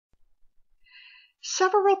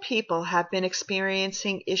Several people have been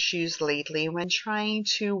experiencing issues lately when trying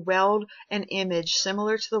to weld an image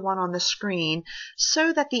similar to the one on the screen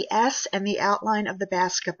so that the S and the outline of the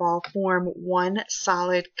basketball form one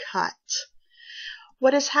solid cut.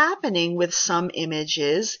 What is happening with some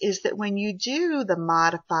images is that when you do the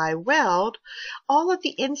modify weld, all of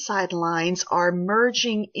the inside lines are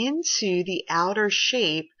merging into the outer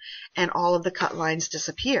shape and all of the cut lines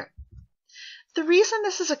disappear. The reason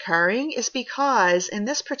this is occurring is because in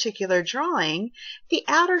this particular drawing, the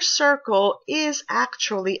outer circle is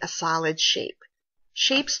actually a solid shape.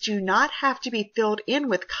 Shapes do not have to be filled in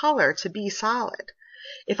with color to be solid.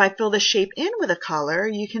 If I fill the shape in with a color,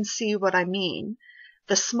 you can see what I mean.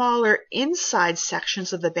 The smaller inside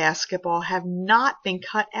sections of the basketball have not been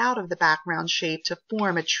cut out of the background shape to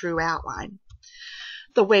form a true outline.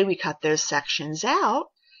 The way we cut those sections out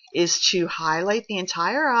is to highlight the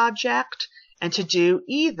entire object and to do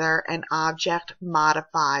either an object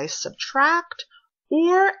modify subtract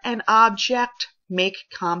or an object make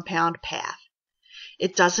compound path.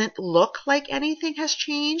 It doesn't look like anything has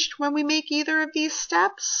changed when we make either of these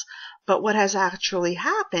steps, but what has actually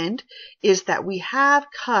happened is that we have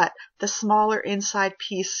cut the smaller inside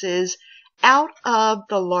pieces out of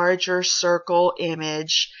the larger circle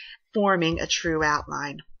image, forming a true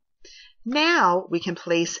outline. Now we can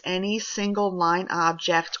place any single line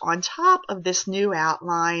object on top of this new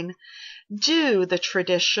outline, do the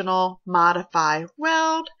traditional modify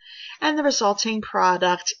weld, and the resulting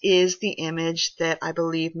product is the image that I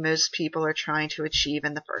believe most people are trying to achieve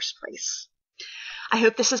in the first place. I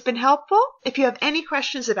hope this has been helpful. If you have any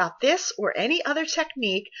questions about this or any other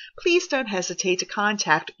technique, please don't hesitate to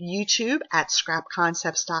contact YouTube at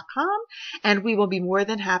scrapconcepts.com, and we will be more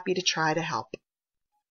than happy to try to help.